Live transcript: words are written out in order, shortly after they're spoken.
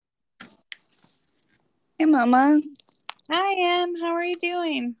Hey, Mama. Hi, Em. How are you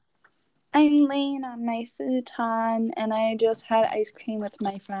doing? I'm laying on my futon and I just had ice cream with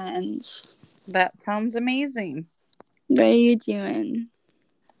my friends. That sounds amazing. What are you doing?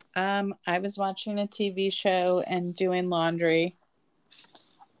 I was watching a TV show and doing laundry.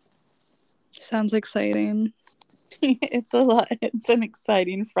 Sounds exciting. It's a lot. It's an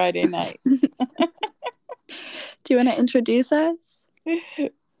exciting Friday night. Do you want to introduce us?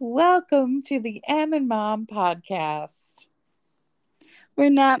 Welcome to the Em and Mom podcast.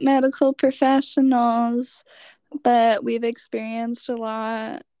 We're not medical professionals, but we've experienced a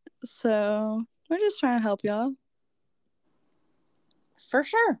lot. So we're just trying to help y'all. For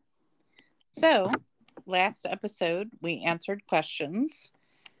sure. So, last episode, we answered questions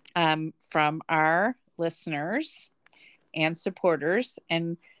from our listeners and supporters.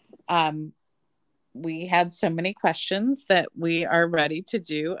 And we had so many questions that we are ready to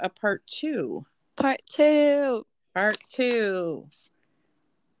do a part two. Part 2. Part two.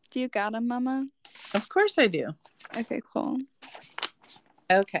 Do you got 'em, Mama? Of course I do. Okay, cool.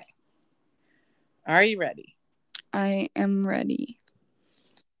 Okay. Are you ready? I am ready.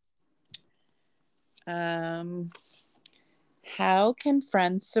 How can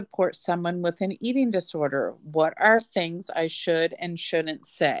friends support someone with an eating disorder? What are things I should and shouldn't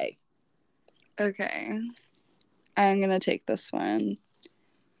say? Okay. I'm going to take this one.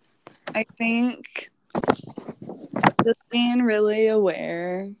 I think just being really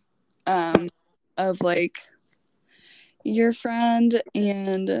aware of like your friend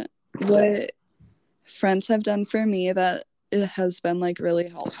and what friends have done for me that it has been like really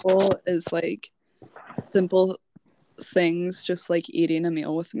helpful is like simple things, just like eating a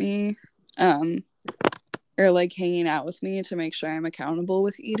meal with me, or like hanging out with me to make sure I'm accountable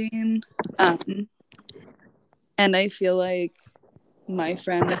with eating. And I feel like my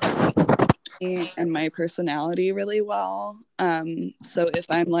friends me and my personality really well. So if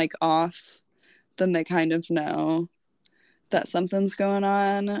I'm like off, then they kind of know that something's going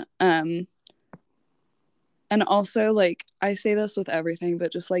on. And also, like, I say this with everything,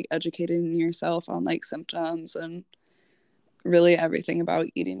 but just like educating yourself on like symptoms and really everything about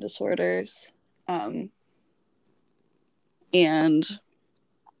eating disorders. And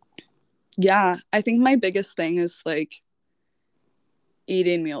yeah, I think my biggest thing is like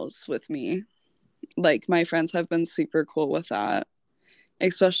eating meals with me. Like, my friends have been super cool with that,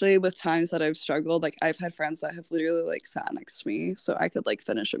 especially with times that I've struggled. Like, I've had friends that have literally like sat next to me so I could like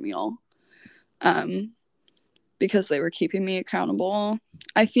finish a meal. Because they were keeping me accountable.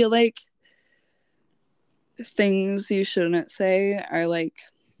 I feel like things you shouldn't say are like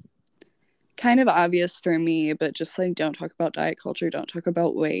kind of obvious for me, but just like don't talk about diet culture, don't talk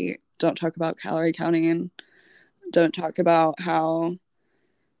about weight, don't talk about calorie counting, don't talk about how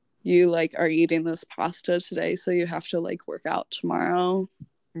you like are eating this pasta today so you have to like work out tomorrow.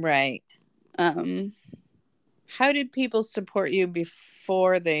 Right. Um How did people support you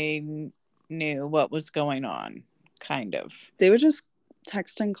before they knew what was going on? Kind of. they would just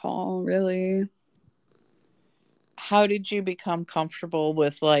text and call, really. How did you become comfortable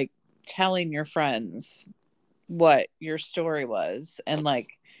with like telling your friends what your story was and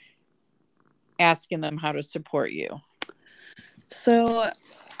like asking them how to support you? So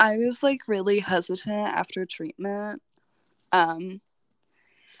I was like really hesitant after treatment. Um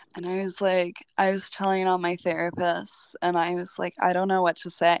And I was telling all my therapists, and I was like, I don't know what to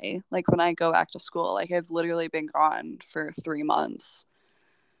say. Like, when I go back to school, like, I've literally been gone for 3 months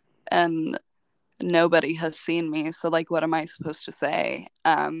and nobody has seen me. So, like, what am I supposed to say?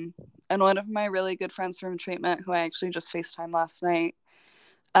 And one of my really good friends from treatment, who I actually just FaceTimed last night,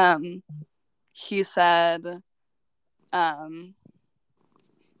 um, he said, um,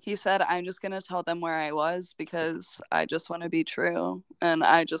 I'm just going to tell them where I was because I just want to be true. And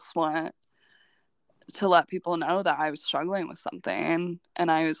I just want to let people know that I was struggling with something.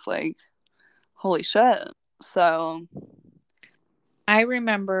 And I was like, holy shit. So, I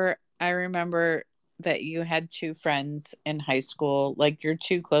remember that you had two friends in high school, like your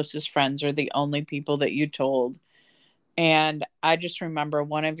two closest friends are the only people that you told. And I just remember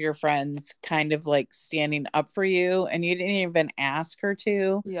one of your friends kind of like standing up for you, and you didn't even ask her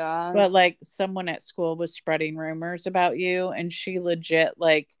to. yeah, But like someone at school was spreading rumors about you, and she legit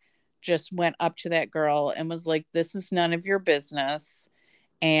like just went up to that girl and was like, "This is none of your business.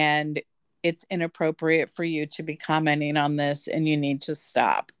 And it's inappropriate for you to be commenting on this, and you need to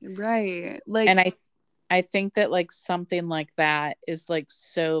stop." right. Like, And I think that like something like that is like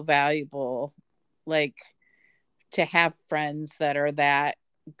so valuable, like to have friends that are that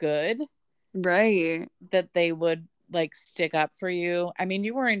good, right. that they would like stick up for you? I mean,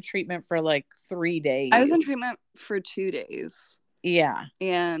 you were in treatment for like 3 days. I was in treatment for 2 days. Yeah.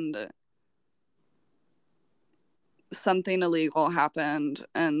 And something illegal happened.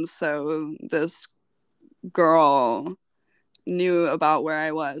 And so this girl knew about where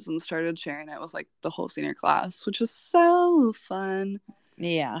I was and started sharing it with like the whole senior class, which was so fun.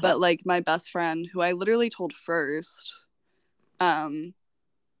 Yeah. But like my best friend, who I literally told first,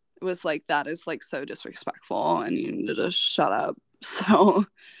 was like, that is like so disrespectful and you need to just shut up. So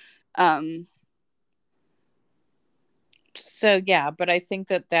yeah, but I think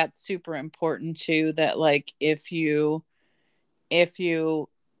that that's super important too, that like if you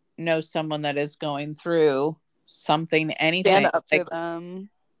know someone that is going through something, anything, stand up like for them.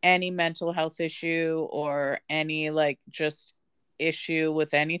 any mental health issue or any like just issue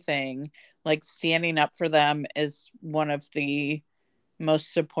with anything, like standing up for them is one of the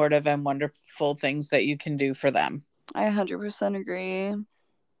most supportive and wonderful things that you can do for them. I 100% agree.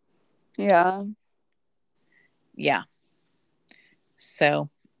 Yeah. Yeah. So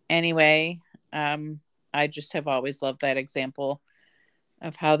anyway, I just have always loved that example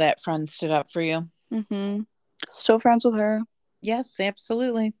of how that friend stood up for you. Mm-hmm. Still friends with her. Yes,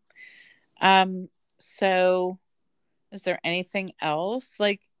 absolutely. So is there anything else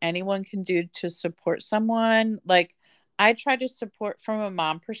like anyone can do to support someone? Like I try to support from a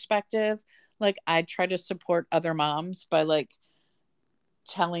mom perspective. Like I try to support other moms by like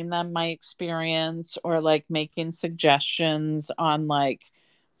telling them my experience or like making suggestions on like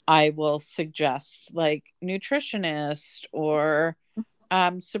I will suggest like nutritionist or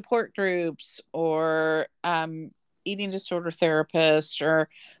support groups or eating disorder therapists, or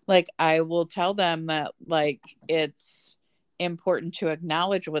like I will tell them that like it's important to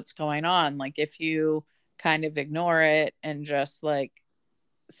acknowledge what's going on. Like if you kind of ignore it and just like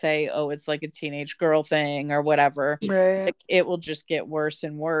say, oh, it's like a teenage girl thing or whatever, Right. like it will just get worse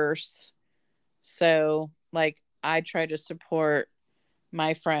and worse. So like I try to support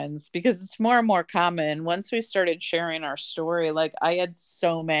my friends because it's more and more common. Once we started sharing our story, like I had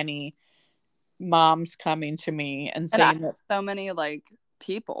so many moms coming to me and saying that so many like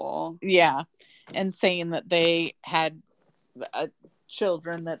people. yeah, and saying that they had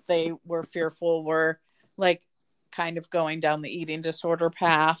children that they were fearful were like kind of going down the eating disorder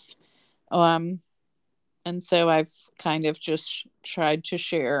path. And so I've kind of just tried to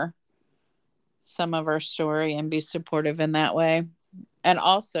share some of our story and be supportive in that way. And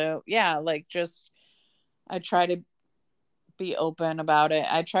also, yeah, like just I try to be open about it.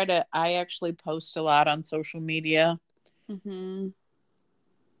 I actually post a lot on social media Mm-hmm.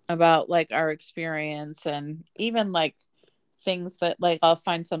 about like our experience, and even like things that like I'll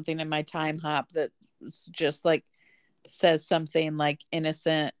find something in my time hop that just like says something like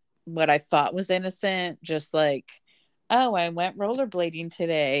innocent, what I thought was innocent, just like, oh, I went rollerblading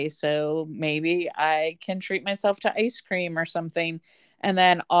today, so maybe I can treat myself to ice cream or something. And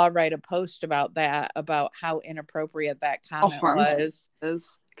then I'll write a post about that, about how inappropriate that comment was.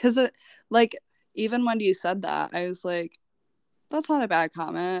 Because it, like, even when you said that, I was like, that's not a bad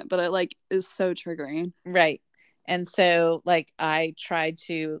comment, but it like is so triggering. Right. And so like I try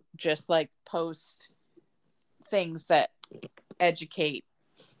to just like post things that educate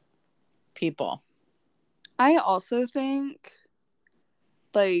people. I also think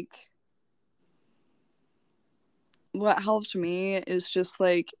like what helped me is just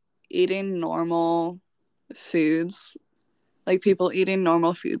like eating normal foods, like people eating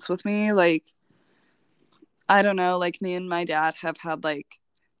normal foods with me. Like, I don't know, like me and my dad have had like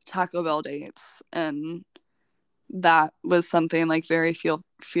Taco Bell dates, and that was something like very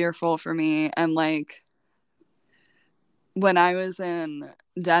fearful for me. And like when I was in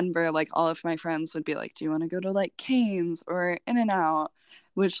Denver, like all of my friends would be like, do you want to go to like Cane's or In-N-Out,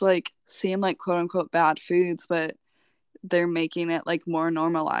 which like seem like quote unquote bad foods, but they're making it like more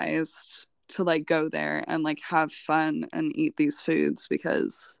normalized to like go there and like have fun and eat these foods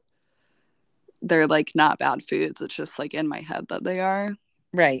because they're like not bad foods. It's just like in my head that they are.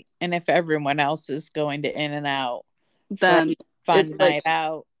 Right. And if everyone else is going to In-N-Out for Then a fun it's like night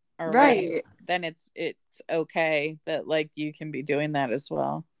out or whatever, right. then it's okay that like you can be doing that as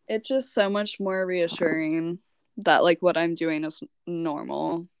well. It's just so much more reassuring that like what I'm doing is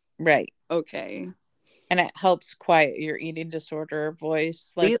normal. Right. Okay. And it helps quiet your eating disorder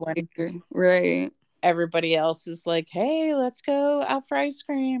voice. Like when right. everybody else is like, hey, let's go out for ice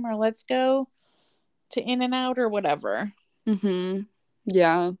cream or let's go to In-N-Out or whatever. Mm-hmm.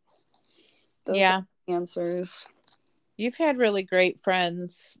 Yeah. Those Yeah. are answers. You've had really great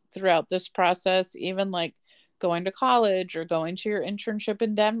friends throughout this process, even like going to college or going to your internship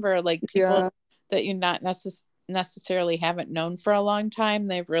in Denver, like people Yeah. that you necessarily haven't known for a long time,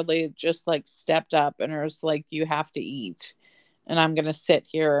 they've really just like stepped up and are just like, you have to eat and I'm going to sit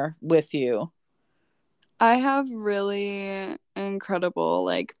here with you. I have really incredible,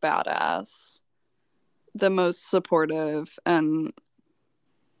 like, badass, the most supportive and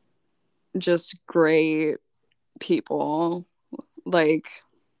just great people. Like,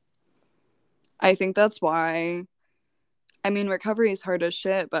 I think that's why, I mean, recovery is hard as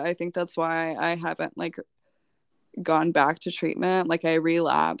shit, but I think that's why I haven't, like, gone back to treatment. Like, I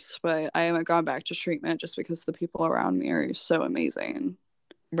relapsed, but I haven't gone back to treatment just because the people around me are so amazing.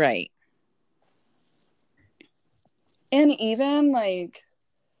 Right. And even, like,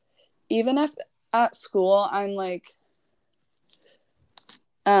 even if at school I'm like,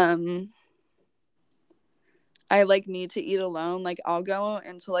 I like need to eat alone, like I'll go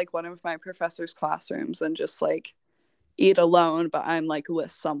into like one of my professor's classrooms and just like eat alone, but I'm like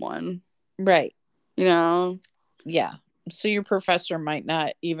with someone, Right. you know? Yeah. So your professor might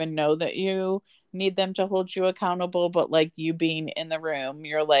not even know that you need them to hold you accountable, but like you being in the room,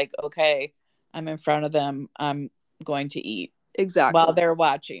 you're like, okay, I'm in front of them. I'm going to eat Exactly. while they're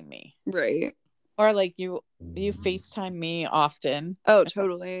watching me. Right. Or like you FaceTime me often. Oh,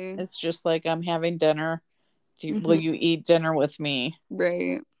 totally. It's just like, I'm having dinner. Will Mm-hmm. you eat dinner with me?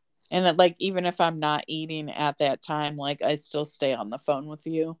 Right. And it, like, even if I'm not eating at that time, like I still stay on the phone with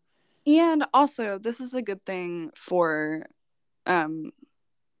you. And also, this is a good thing for um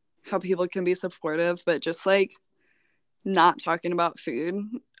how people can be supportive, but just like not talking about food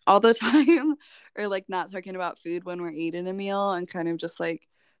all the time, or like not talking about food when we're eating a meal, and kind of just like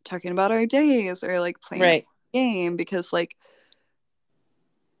talking about our days or like playing Right. a game, because like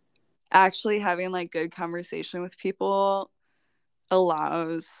actually having like good conversation with people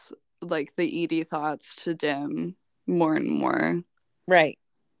allows like the ED thoughts to dim more and more. Right.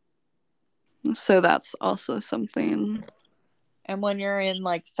 So that's also something. And when you're in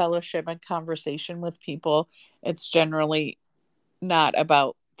like fellowship and conversation with people, it's generally not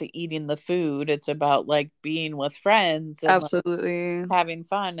about the eating the food. It's about like being with friends and like Absolutely. having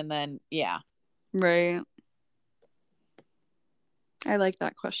fun. And then, yeah. Right. I like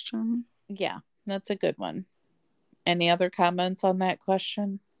that question. Yeah, that's a good one. Any other comments on that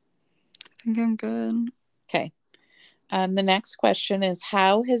question? I think I'm good. Okay. The next question is,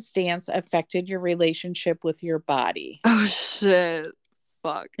 how has dance affected your relationship with your body? Oh shit.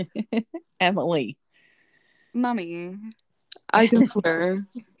 Fuck. Emily. Mommy. I can swear.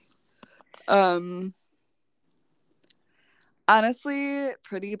 Um Honestly,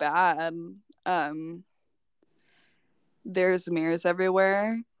 pretty bad. Um there's mirrors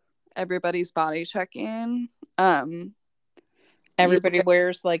everywhere. Everybody's body checking. You Everybody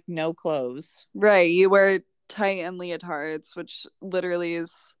wears like no clothes. right, you wear tight and leotards, which literally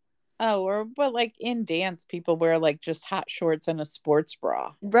is Oh, or but like in dance, people wear like just hot shorts and a sports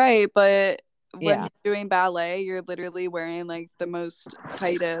bra. right, but when Yeah. you're doing ballet, you're literally wearing like the most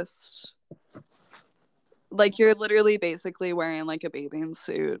tightest, like you're literally basically wearing like a bathing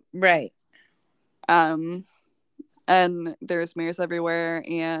suit. Right. Um and there's mirrors everywhere,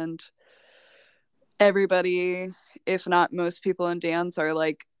 and everybody, if not most people in dance, are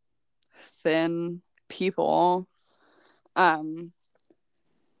like thin people, um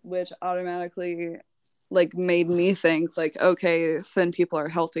which automatically like made me think like, okay, thin people are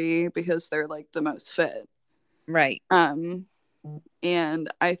healthy because they're like the most fit. Right. And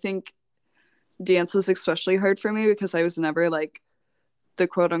I think dance was especially hard for me because I was never like the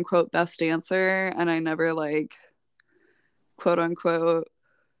quote unquote best dancer, and I never like quote unquote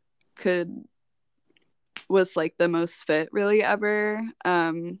could was like the most fit really ever.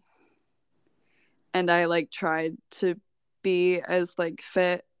 And I like tried to be as like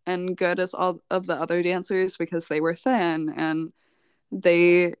fit and good as all of the other dancers because they were thin and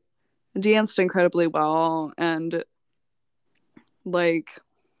they danced incredibly well. And like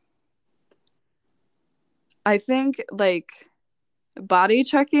I think like body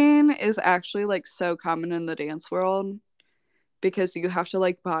checking is actually like so common in the dance world, because you have to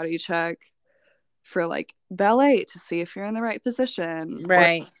like body check for like ballet to see if you're in the right position, or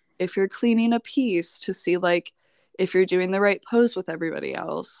Right. if you're cleaning a piece to see like if you're doing the right pose with everybody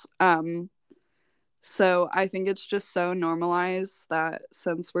else. So I think it's just so normalized that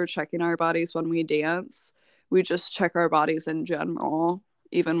since we're checking our bodies when we dance, we just check our bodies in general,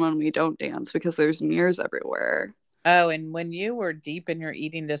 even when we don't dance, because there's mirrors everywhere. Oh, and when you were deep in your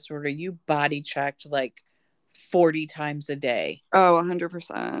eating disorder, you body checked like 40 times a day, Oh,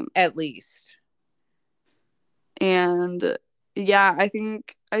 100%. at least. And yeah,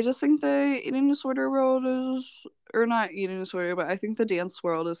 I just think the eating disorder world is, or not eating disorder, but I think the dance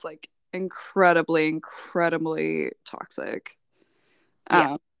world is like incredibly, incredibly toxic.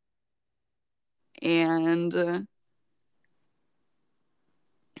 Yeah. Um, and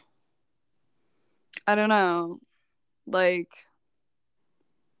I don't know, like,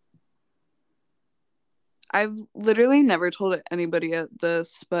 I've literally never told anybody at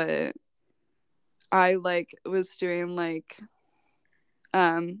this, but I like was doing like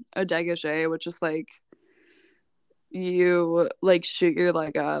a dégagé, which is like you like shoot your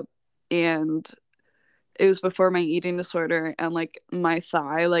leg up, and it was before my eating disorder, and like my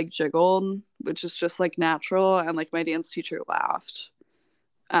thigh like jiggled, which is just like natural, and like my dance teacher laughed.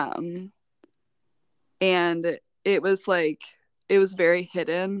 Um and it was like it was very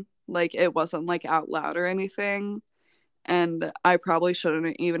hidden, like it wasn't like out loud or anything, and I probably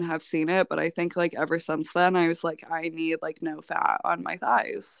shouldn't even have seen it, but I think like ever since then I was like I need like no fat on my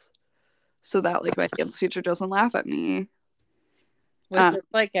thighs so that like my dance teacher doesn't laugh at me. Was this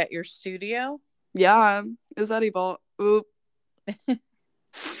like at your studio? Yeah, is that Evolve? Oop.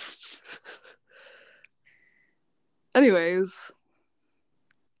 Anyways,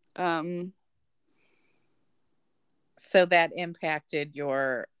 um So that impacted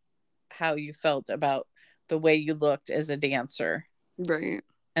your how you felt about the way you looked as a dancer right.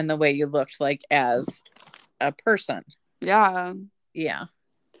 and the way you looked like as a person. Yeah. Yeah.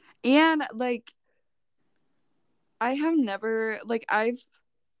 And like I have never like I've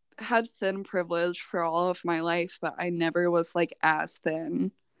had thin privilege for all of my life, but I never was like as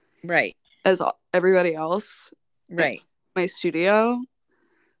thin Right. as everybody else in Right. my studio.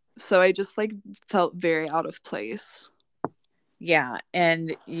 So I just like felt very out of place. Yeah.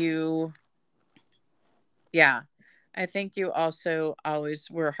 And yeah, I think you also always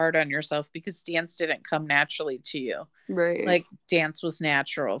were hard on yourself because dance didn't come naturally to you. Right. Like dance was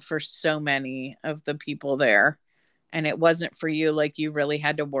natural for so many of the people there. And it wasn't for you. Like you really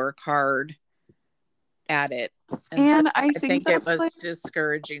had to work hard at it. And so And I I think think it that's like was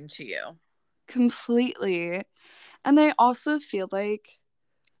discouraging to you. completely. And I also feel like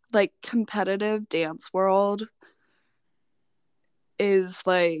competitive dance world is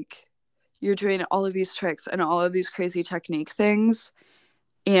like you're doing all of these tricks and all of these crazy technique things,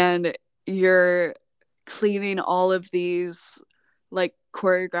 and you're cleaning all of these like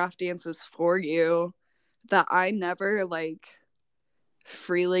choreographed dances for you that I never like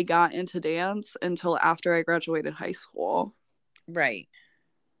freely got into dance until after I graduated high school. Right.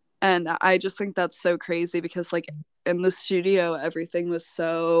 And I just think that's so crazy because like in the studio everything was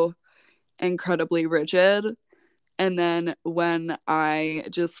so incredibly rigid, and then when I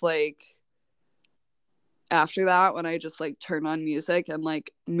just like after that, when I just like turned on music and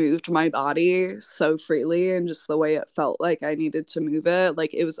like moved my body so freely and just the way it felt like I needed to move it,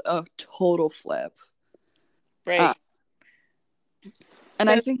 like it was a total flip. uh, Right. and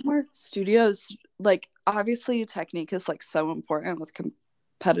I So, think more studios, like obviously technique is like so important with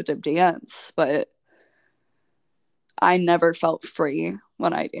competitive dance, but I never felt free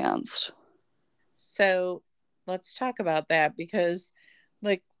when I danced. so let's talk about that because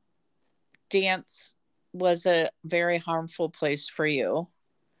like dance was a very harmful place for you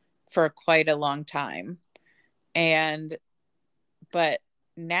for quite a long time. And but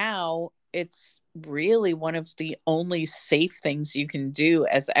now it's really one of the only safe things you can do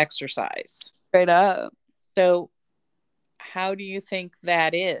as exercise. Straight up. So how do you think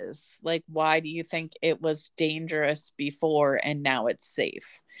that is? Like, why do you think it was dangerous before and now it's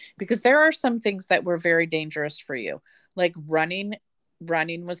safe? Because there are some things that were very dangerous for you, like running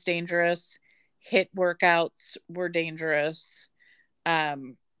was dangerous, hit workouts were dangerous,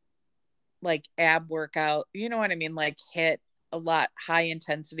 um like ab workout, you know what I mean, like hit a lot high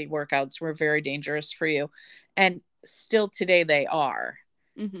intensity workouts were very dangerous for you, and still today they are,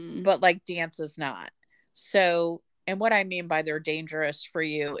 Mm-hmm. but like dance is not. So, and what I mean by they're dangerous for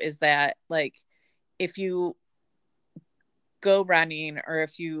you is that like if you go running or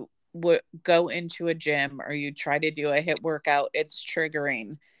if you would go into a gym or you try to do a hit workout, it's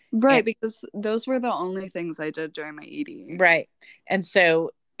triggering. And Right, because those were the only things I did during my ED. right. And so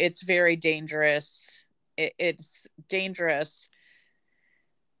it's very dangerous. It's dangerous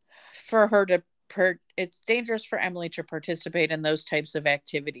for her to it's dangerous for Emily to participate in those types of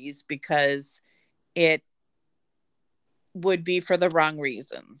activities because it would be for the wrong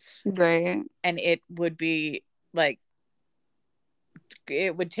reasons, Right. and it would be like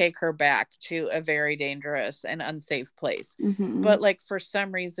it would take her back to a very dangerous and unsafe place. Mm-hmm. But like for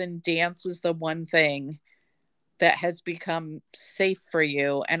some reason dance is the one thing that has become safe for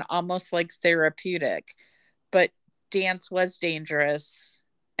you and almost like therapeutic. But dance was dangerous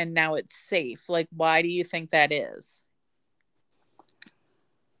and now it's safe. Like, why do you think that is?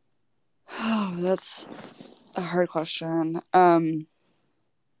 Oh, that's a hard question. I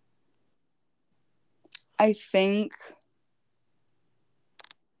think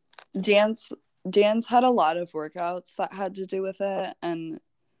dance dance had a lot of workouts that had to do with it, and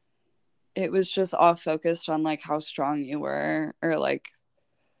it was just all focused on like how strong you were, or like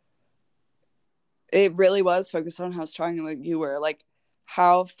it really was focused on how strong you were, like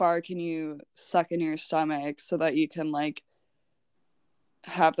how far can you suck in your stomach so that you can like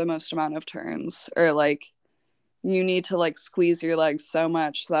have the most amount of turns, or like you need to like squeeze your legs so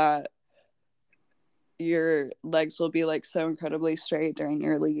much that your legs will be like so incredibly straight during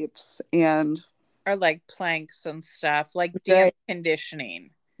your leaps. And Or like planks and stuff, like dance right,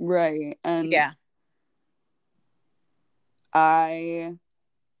 conditioning. right. And Yeah. I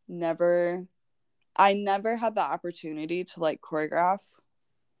never I never had the opportunity to like choreograph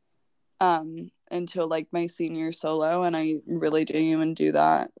until like my senior solo, and I really didn't even do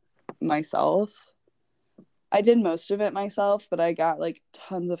that myself. I did most of it myself, but I got like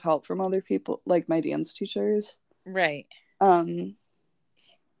tons of help from other people, like my dance teachers. Right. Um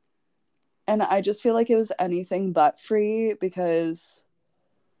and I just feel like it was anything but free, because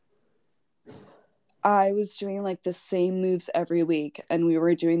I was doing like the same moves every week, and we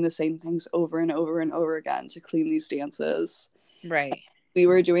were doing the same things over and over and over again to clean these dances. Right. We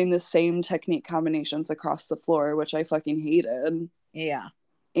were doing the same technique combinations across the floor, which I fucking hated. Yeah.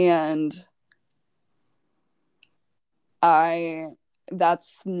 And I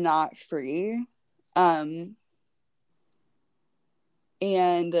that's not free. Um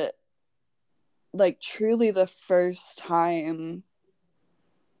and like truly the first time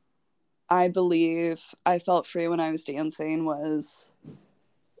I believe I felt free when I was dancing was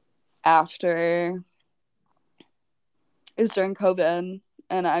after it was during COVID,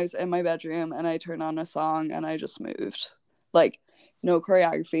 and I was in my bedroom and I turned on a song and I just moved. Like no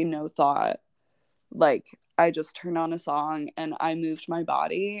choreography, no thought. Like I just turned on a song and I moved my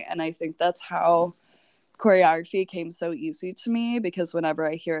body, and I think that's how choreography came so easy to me, because whenever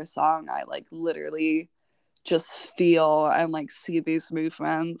I hear a song, I like literally just feel and like see these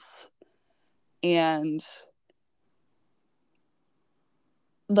movements. And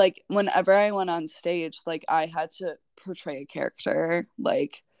like whenever I went on stage, like I had to portray a character,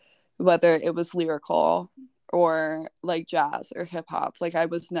 like whether it was lyrical or like jazz or hip hop. Like I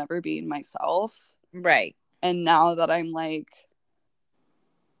was never being myself. Right. And now that I'm like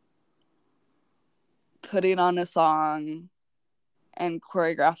putting on a song and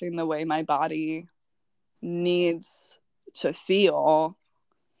choreographing the way my body needs to feel,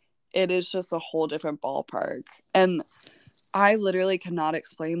 it is just a whole different ballpark. And I literally cannot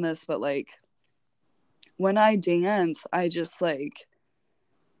explain this, but like when I dance, I just like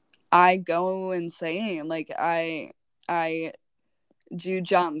I go insane. Like I do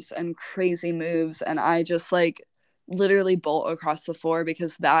jumps and crazy moves, and I just like literally bolt across the floor,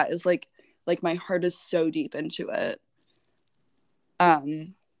 because that is like my heart is so deep into it.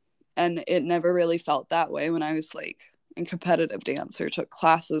 Um and it never really felt that way when I was like in competitive dance or took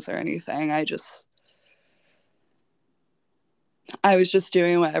classes or anything. I was just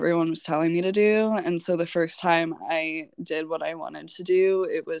doing what everyone was telling me to do. And so the first time I did what I wanted to do,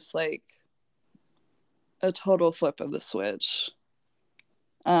 it was like a total flip of the switch.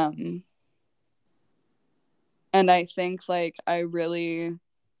 Um, and I think like I really,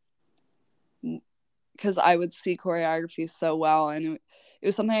 because I would see choreography so well, and it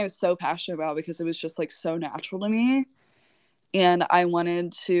was something I was so passionate about because it was just like so natural to me. And I really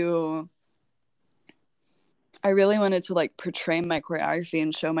wanted to like portray my choreography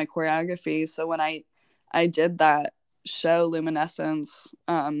and show my choreography. So when I did that show Luminescence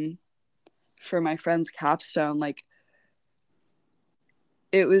for my friend's capstone, like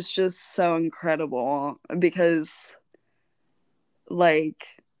it was just so incredible, because like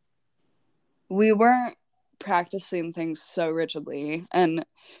we weren't practicing things so rigidly, and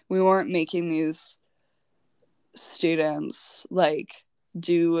we weren't making these students like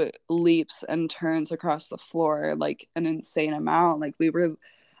do leaps and turns across the floor like an insane amount. Like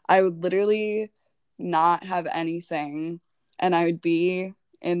I would literally not have anything, and I would be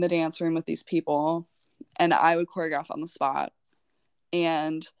in the dance room with these people, and I would choreograph on the spot.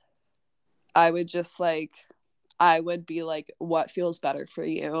 And I would just like I would be like, what feels better for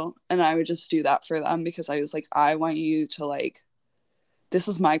you? And I would just do that for them, because I was like, I want you to like, this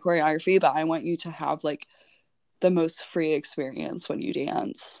is my choreography, but I want you to have like the most free experience when you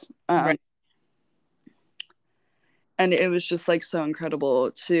dance. Right. And it was just like so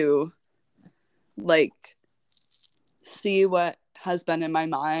incredible to like see what has been in my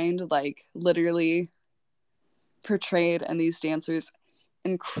mind, like literally portrayed in these dancers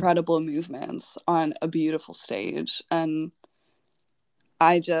incredible movements on a beautiful stage. And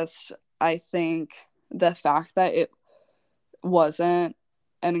I think the fact that it wasn't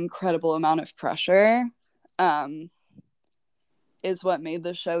an incredible amount of pressure is what made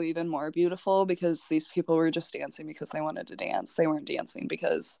the show even more beautiful, because these people were just dancing because they wanted to dance. They weren't dancing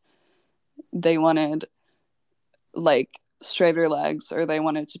because they wanted like straighter legs, or they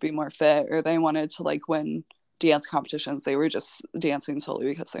wanted to be more fit, or they wanted to like win dance competitions. They were just dancing solely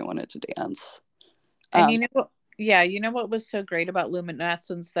because they wanted to dance. And you know what? Yeah, you know what was so great about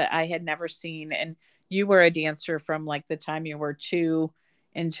Luminescence that I had never seen, and you were a dancer from like the time you were 2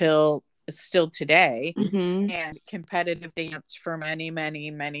 until still today, Mm-hmm. and competitive dance for many, many,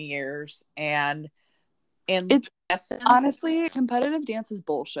 many years. And in It's essence, honestly, competitive dance is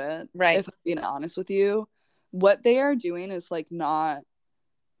bullshit. right, If I'm being honest with you, what they are doing is like not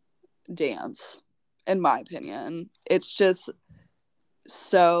dance, in my opinion. It's just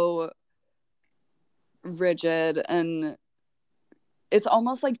so rigid, and it's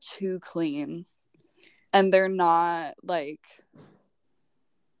almost like too clean. And they're not like,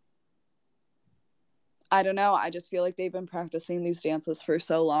 I don't know, I just feel like they've been practicing these dances for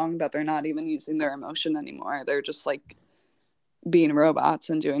so long that they're not even using their emotion anymore. They're just like being robots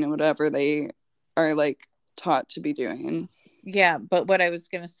and doing whatever they are like taught to be doing. yeah. But what I was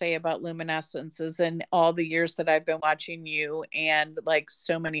going to say about Luminescence is, in all the years that I've been watching you and like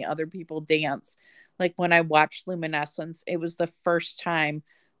so many other people dance, like when I watched Luminescence, it was the first time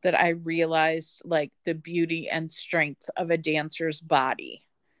that I realized like the beauty and strength of a dancer's body.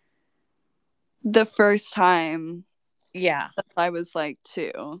 The first time Yeah. I was like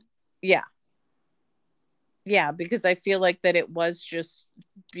 2. Yeah. Yeah, because I feel like that it was just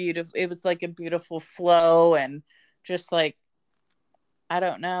beautiful. It was like a beautiful flow, and just like, I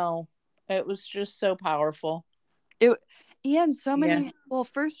don't know. It was just so powerful. It and so Yeah. many, well,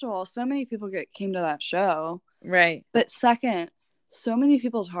 first of all, so many people came to that show. Right. But second, so many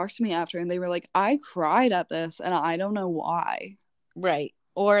people talked to me after and they were like, I cried at this and I don't know why. Right.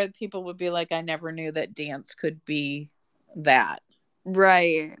 Or people would be like, I never knew that dance could be that.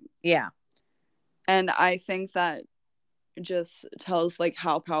 Right. Yeah. And I think that just tells like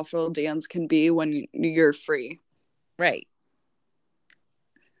how powerful dance can be when you're free. Right.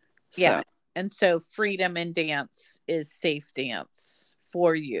 So Yeah. And so freedom in dance is safe dance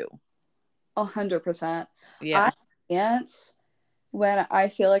for you. 100%. Yeah. I dance when I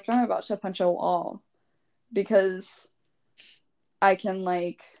feel like I'm about to punch a wall, because I can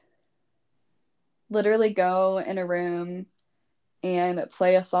like literally go in a room and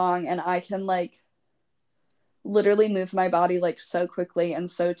play a song, and I can like literally move my body like so quickly and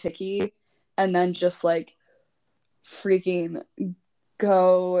so ticky, and then just like freaking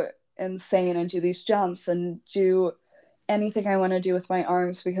go insane and do these jumps and do anything I want to do with my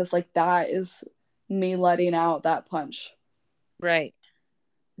arms, because like that is me letting out that punch. Right.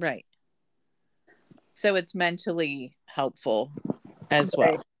 Right. So it's mentally helpful as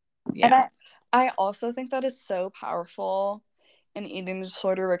Right. well. And Yeah. I also think that is so powerful in eating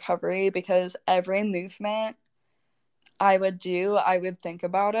disorder recovery, because every movement I would do, I would think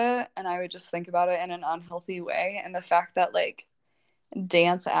about it, and I would just think about it in an unhealthy way. And the fact that like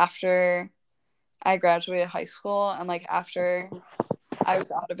dance after I graduated high school and like after I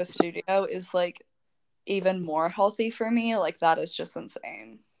was out of a studio is like even more healthy for me, like that is just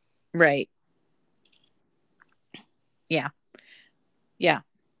insane. Right. Yeah. Yeah.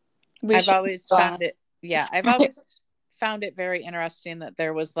 We I've should always found it. Yeah. I've always found it very interesting that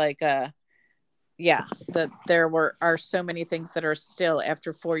there was like a, yeah, that there are so many things that are still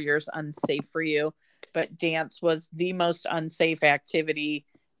after 4 years unsafe for you, but dance was the most unsafe activity,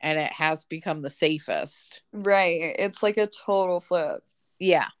 and it has become the safest. Right. It's like a total flip.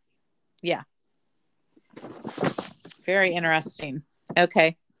 Yeah. Yeah. Very interesting.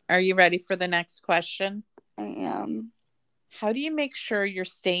 Okay. Are you ready for the next question? I am. How do you make sure you're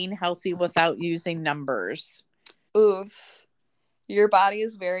staying healthy without using numbers? Oof. Your body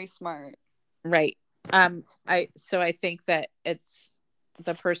is very smart. Right. I think that it's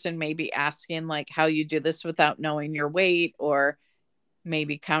the person maybe asking like how you do this without knowing your weight, or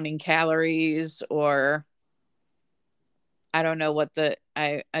maybe counting calories, or I don't know what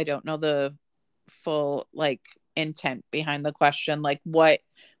I don't know the full like intent behind the question, like what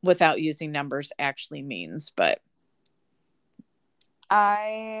without using numbers actually means, but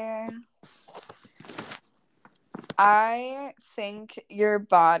I I think your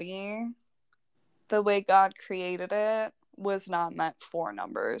body, the way God created it, was not meant for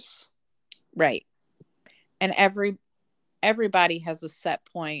numbers. right. And everybody has a set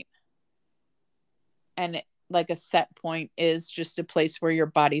point, and like a set point is just a place where your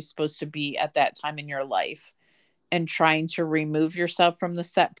body's supposed to be at that time in your life. And trying to remove yourself from the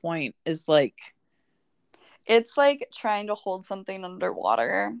set point is like, it's like trying to hold something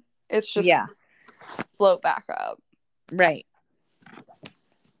underwater. It's just yeah, float back up. right.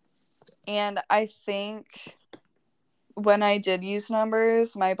 And I think when I did use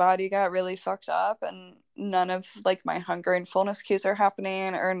numbers, my body got really fucked up and none of like my hunger and fullness cues are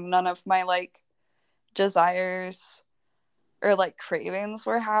happening, or none of my like desires or like cravings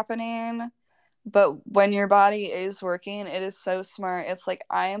were happening. But when your body is working, it is so smart. It's like,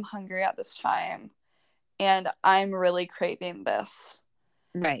 I am hungry at this time and I'm really craving this.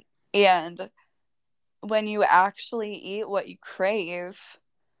 Right. And when you actually eat what you crave,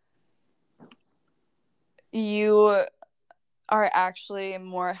 you are actually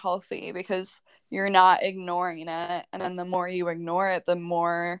more healthy because you're not ignoring it. And then the more you ignore it, the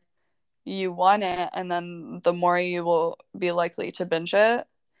more you want it. And then the more you will be likely to binge it.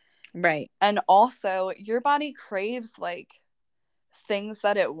 Right. And also, your body craves like things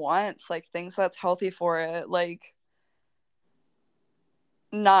that it wants, like things that's healthy for it. Like,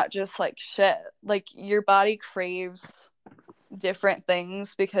 not just like shit. Like, your body craves different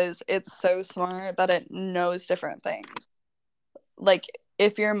things because it's so smart that it knows different things. Like,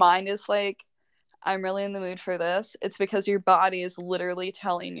 if your mind is like, I'm really in the mood for this, it's because your body is literally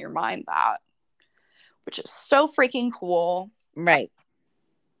telling your mind that, which is so freaking cool. Right.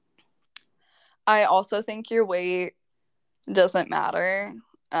 I also think your weight doesn't matter.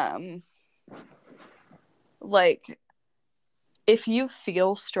 Like, if you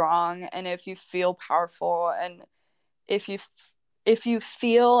feel strong and if you feel powerful and if you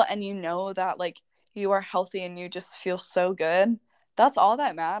feel and you know that like you are healthy and you just feel so good, that's all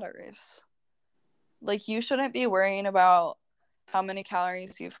that matters. Like, you shouldn't be worrying about how many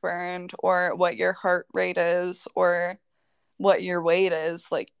calories you've burned or what your heart rate is or what your weight is.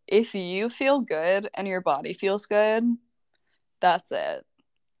 Like, if you feel good and your body feels good, that's it.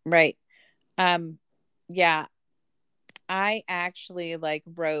 Right. Yeah, I actually like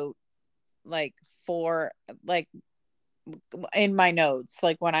wrote like four, like in my notes,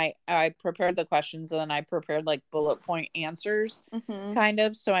 like when I prepared the questions and then I prepared like bullet point answers, Mm-hmm. kind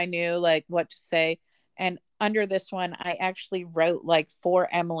of, so I knew like what to say. And under this one, I actually wrote like, for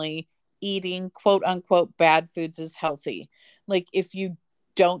Emily, eating quote unquote bad foods is healthy. Like, if you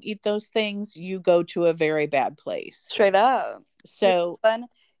don't eat those things, you go to a very bad place. Straight up. So then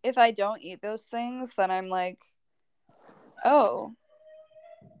if I don't eat those things, then I'm like, oh,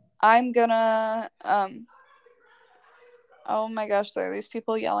 I'm gonna oh my gosh, there are these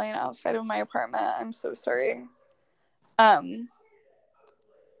people yelling outside of my apartment. I'm so sorry.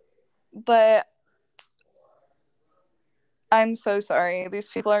 But I'm so sorry. These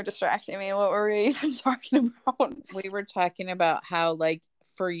people are distracting me. What were we even talking about? we were talking about how, like,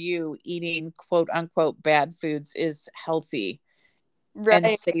 for you, eating quote unquote bad foods is healthy and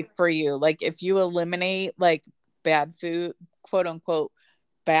Right, safe for you. Like, if you eliminate like bad food, quote unquote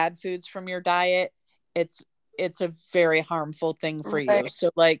bad foods from your diet, it's a very harmful thing for you. right,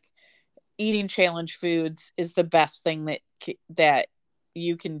 So like, eating challenge foods is the best thing that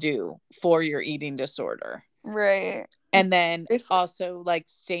you can do for your eating disorder. right. And then Seriously. also like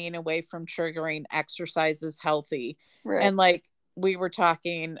staying away from triggering exercise is healthy. Right, And like we were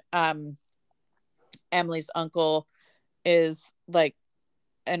talking, Emily's uncle is like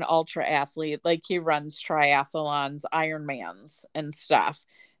an ultra athlete. Like, he runs triathlons, Ironmans and stuff.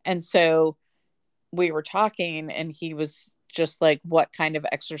 And so we were talking and he was just like, what kind of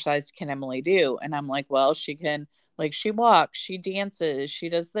exercise can Emily do? And I'm like, well, she can, like, she walks, she dances, she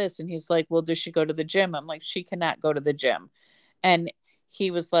does this. And he's like, well, does she go to the gym? I'm like, she cannot go to the gym. And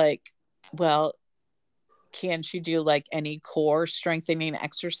he was like, well, can she do like any core strengthening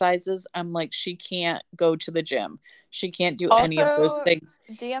exercises? I'm like, she can't go to the gym. She can't do any of those also, things.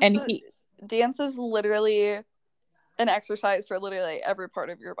 dance And he, dance is literally an exercise for literally every part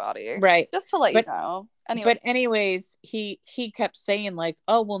of your body. right. Just to let you But know. Anyway. but anyways, he kept saying like,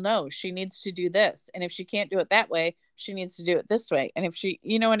 oh well, no, she needs to do this, and if she can't do it that way, she needs to do it this way. And if she,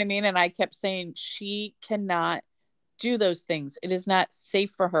 you know what I mean? And I kept saying, she cannot do those things. It is not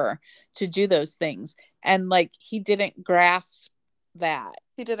safe for her to do those things. And like, he didn't grasp that.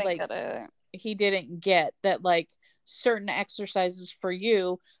 He didn't Like, get it. he didn't get that, like, certain exercises for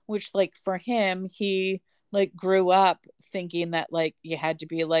you, which like for him, he like grew up thinking that like you had to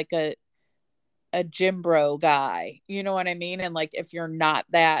be like a gym bro guy, you know what I mean? And like, if you're not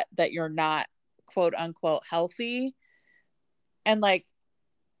that you're not quote unquote healthy. And like,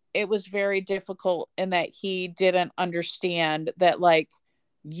 it was very difficult in that he didn't understand that like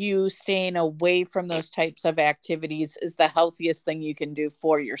you staying away from those types of activities is the healthiest thing you can do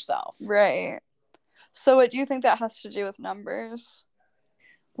for yourself. Right. So what do you think that has to do with numbers?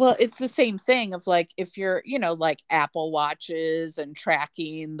 Well, it's the same thing of like if you're, like Apple Watches and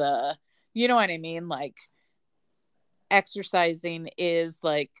tracking the, you know what I mean? Like exercising is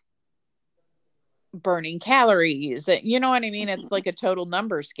like burning calories. You know what I mean? It's like a total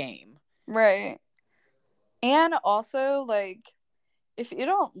numbers game. Right. And also, like, if you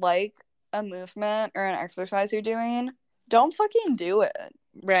don't like a movement or an exercise you're doing, don't fucking do it.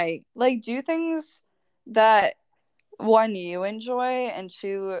 Right. Like, do things that, one, you enjoy, and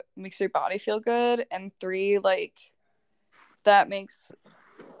two, makes your body feel good, and three, like, that makes,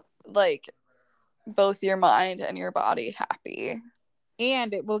 like, both your mind and your body happy.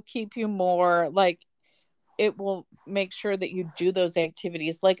 And it will keep you more like, it will make sure that you do those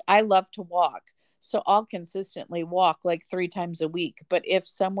activities. Like I love to walk. So I'll consistently walk like 3 times a week. But if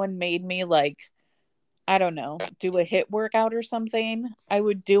someone made me like, I don't know, do a hit workout or something, I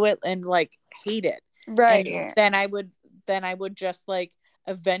would do it and like hate it. Right. And then I would just like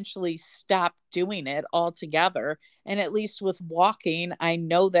eventually stop doing it altogether. And at least with walking, I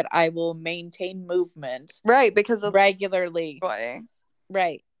know that I will maintain movement Right, because it's regularly. joy.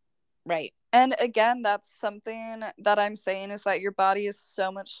 Right. Right. And again, that's something that I'm saying is that your body is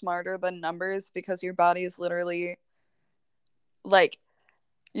so much smarter than numbers, because your body is literally like,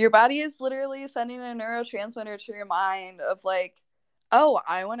 your body is literally sending a neurotransmitter to your mind of like, oh,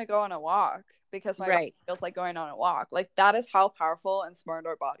 I want to go on a walk because my body Right. feels like going on a walk. Like, that is how powerful and smart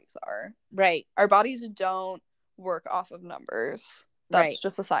our bodies are. Right. Our bodies don't work off of numbers. That's Right.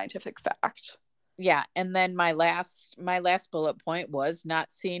 just a scientific fact. Yeah. And then my last bullet point was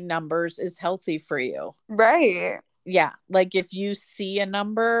not seeing numbers is healthy for you. Right. Yeah. Like if you see a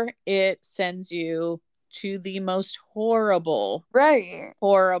number, it sends you to the most horrible, Right.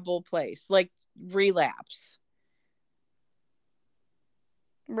 horrible place, like relapse.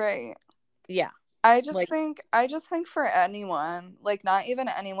 Right. Yeah. I just Like, think for anyone, like not even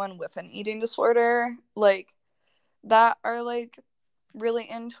anyone with an eating disorder, like that are like really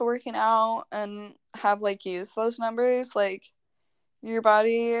into working out and have like used those numbers, like your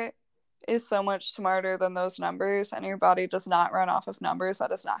body is so much smarter than those numbers, and your body does not run off of numbers.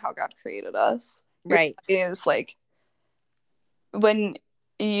 That is not how God created us. Your right. body is like, when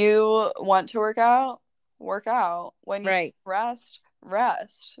you want to work out, work out. When you Right. rest,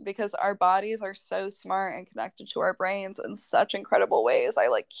 because our bodies are so smart and connected to our brains in such incredible ways. I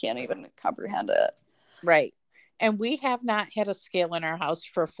like can't even comprehend it. Right. And we have not had a scale in our house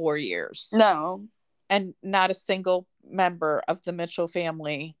for 4 years. No. And not a single member of the Mitchell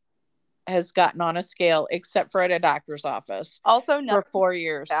family has gotten on a scale except for at a doctor's office Also, for nothing 4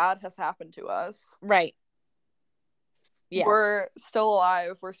 years. bad has happened to us. Right. Yeah. We're still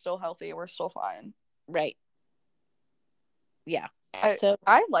alive. We're still healthy. We're still fine. Right. Yeah.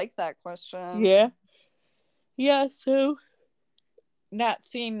 I like that question. Yeah. Yeah. So not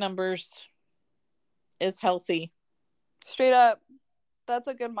seeing numbers is healthy. Straight up. That's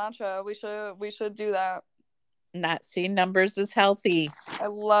a good mantra. We should do that. Not seeing numbers is healthy. I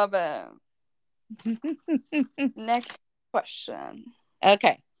love it. Next question.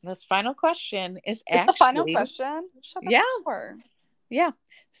 Okay. This final question is It's the final actually, question. Shut the yeah. door. Yeah.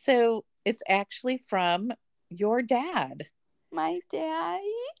 So it's actually from your dad. My dad.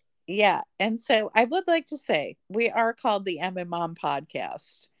 Yeah. And so I would like to say we are called the Emma Mom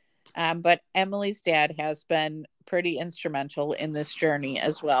Podcast. But Emily's dad has been pretty instrumental in this journey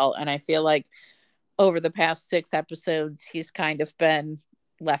as well. And I feel like over the past 6 episodes, he's kind of been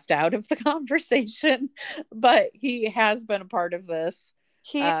left out of the conversation, but he has been a part of this.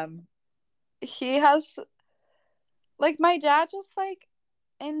 He has, like, my dad just like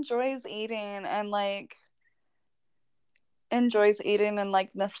enjoys eating and like enjoys eating in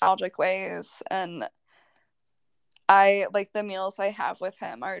like nostalgic ways, and I like the meals I have with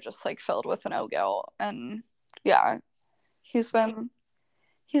him are just like filled with no guilt. And yeah, he's been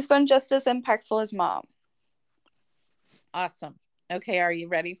just as impactful as mom. Awesome. Okay, are you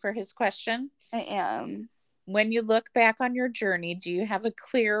ready for his question? I am. When you look back on your journey, do you have a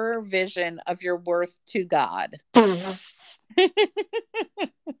clearer vision of your worth to God?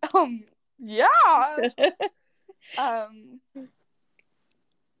 Yeah.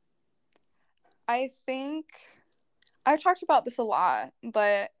 I think I've talked about this a lot,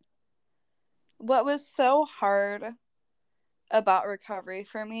 but what was so hard about recovery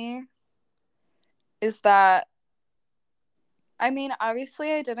for me is that, I mean,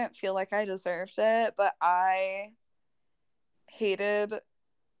 obviously I didn't feel like I deserved it, but I hated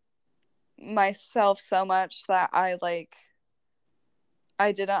myself so much that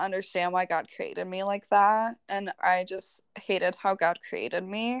I didn't understand why God created me like that, and I just hated how God created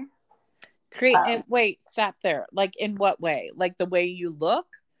me. Wait, stop there. Like, in what way? Like the way you look,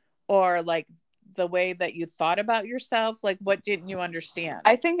 or like the way that you thought about yourself? Like, what didn't you understand?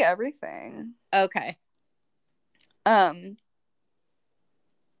 I think everything. Okay. And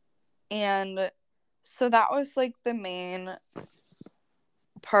so that was like the main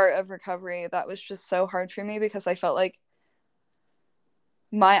part of recovery that was just so hard for me, because I felt like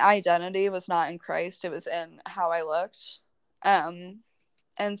my identity was not in Christ, it was in how I looked. And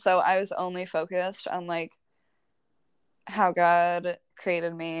so I was only focused on like how God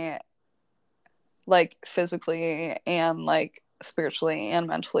created me, like physically and like spiritually and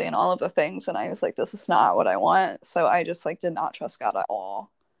mentally and all of the things, and I was like, this is not what I want. So I just like did not trust God at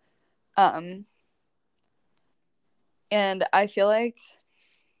all. And I feel like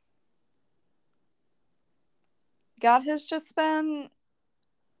God has just been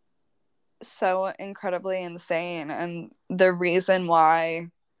so incredibly insane, and the reason why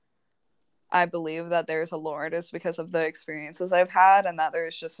I believe that there's a Lord is because of the experiences I've had, and that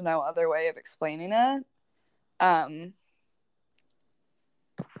there's just no other way of explaining it. And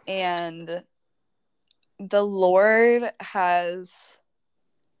the Lord has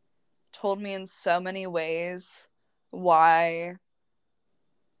told me in so many ways why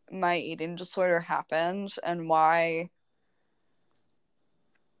my eating disorder happened, and why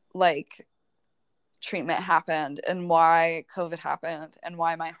like treatment happened, and why COVID happened, and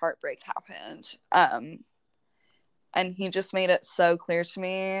why my heartbreak happened. And he just made it so clear to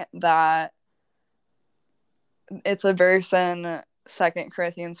me that it's a verse in 2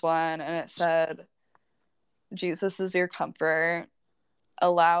 Corinthians 1, and it said, Jesus is your comfort.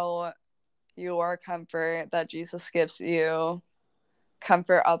 Allow your comfort that Jesus gives you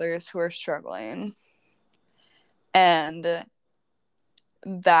comfort others who are struggling. And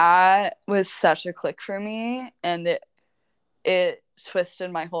that was such a click for me, and it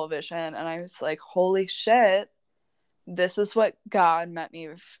twisted my whole vision, and I was like, holy shit, this is what God meant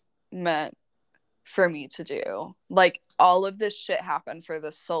for me to do. Like, all of this shit happened for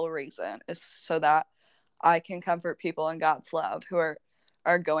the sole reason, is so that I can comfort people in God's love who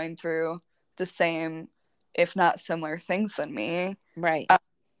are going through the same, if not similar, things than me. Right.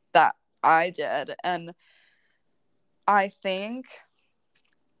 That I did. And I think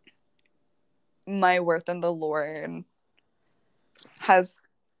my worth in the Lord has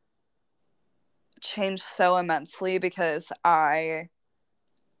changed so immensely because I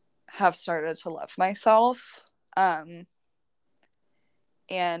have started to love myself. And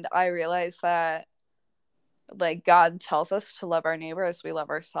I realized that like God tells us to love our neighbor as we love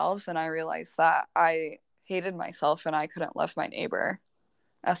ourselves, and I realized that I hated myself and I couldn't love my neighbor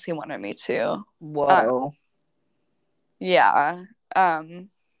as he wanted me to. Whoa. Yeah.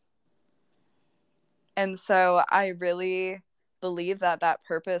 And so I really believe that that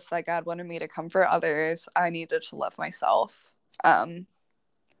purpose that God wanted me to comfort others, I needed to love myself. And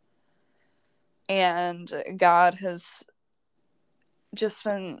God has just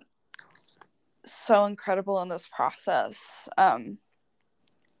been so incredible in this process. And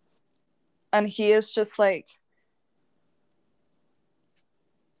he is just like,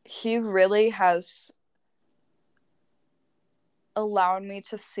 he really has allowed me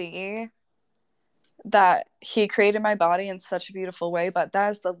to see that he created my body in such a beautiful way, but that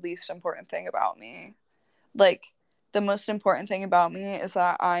is the least important thing about me. Like, the most important thing about me is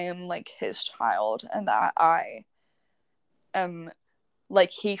that I am like his child, and that I am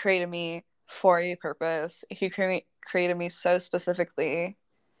like, he created me for a purpose. He created me so specifically,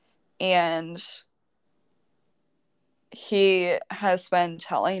 and he has been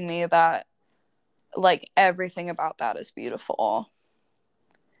telling me that like everything about that is beautiful.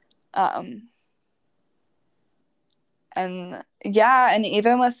 And yeah, and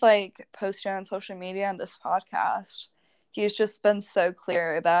even with like posting on social media and this podcast, he's just been so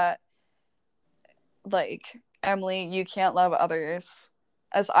clear that like, Emily, you can't love others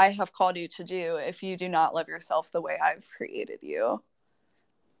as I have called you to do if you do not love yourself the way I've created you.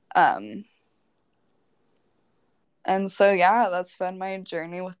 And so yeah, that's been my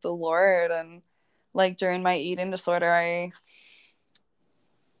journey with the Lord. And like during my eating disorder,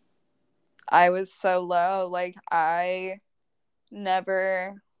 I was so low. Like, I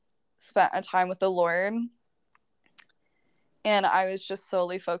never spent a time with the Lord, and I was just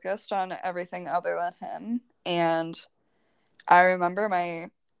solely focused on everything other than him. And I remember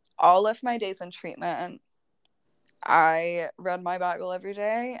all of my days in treatment, I read my Bible every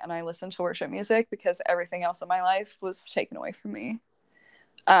day and I listened to worship music, because everything else in my life was taken away from me.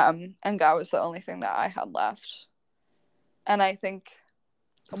 And God was the only thing that I had left. And I think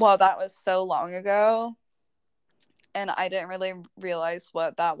well, that was so long ago, and I didn't really realize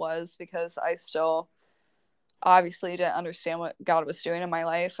what that was because I still obviously didn't understand what God was doing in my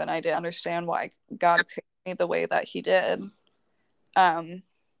life, and I didn't understand why God created me the way that He did. Um,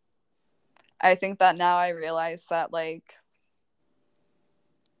 I think that now I realize that, like,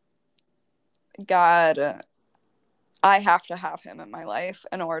 God, I have to have Him in my life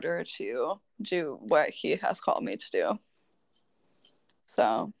in order to do what He has called me to do.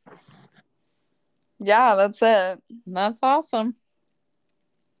 So, yeah, that's it. That's awesome.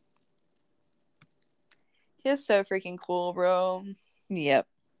 He is so freaking cool, bro. Yep.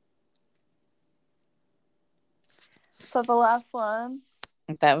 So, the last one.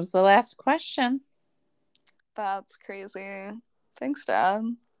 That was the last question. That's crazy. Thanks, Dad.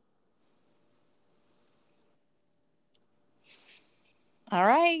 All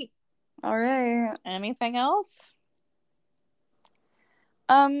right. All right. Anything else?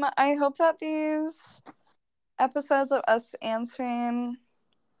 I hope that these episodes of us answering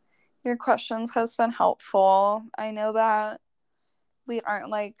your questions has been helpful. I know that we aren't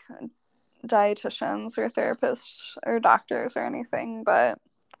like dietitians or therapists or doctors or anything, but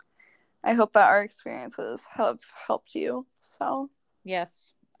I hope that our experiences have helped you. So,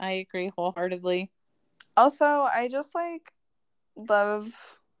 Yes, I agree wholeheartedly. also, I just like love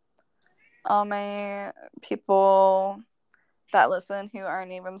all my people that listen who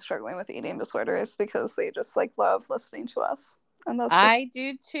aren't even struggling with eating disorders because they just like love listening to us. And that's just I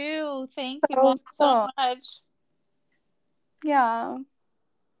do too. Thank you all so so cool. much. Yeah.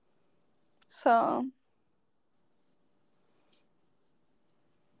 So,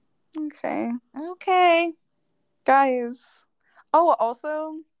 okay. Okay. Guys. Oh,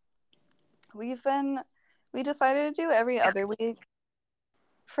 also, we've been we decided to do every other week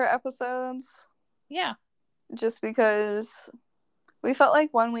for episodes Yeah. just because we felt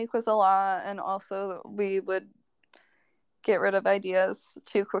like one week was a lot and also we would get rid of ideas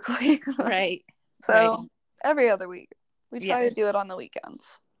too quickly. Right. So, Right. every other week. We Yeah. try to do it on the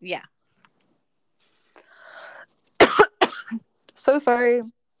weekends. Yeah. So sorry.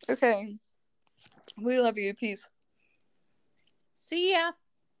 Okay. We love you. Peace. See ya.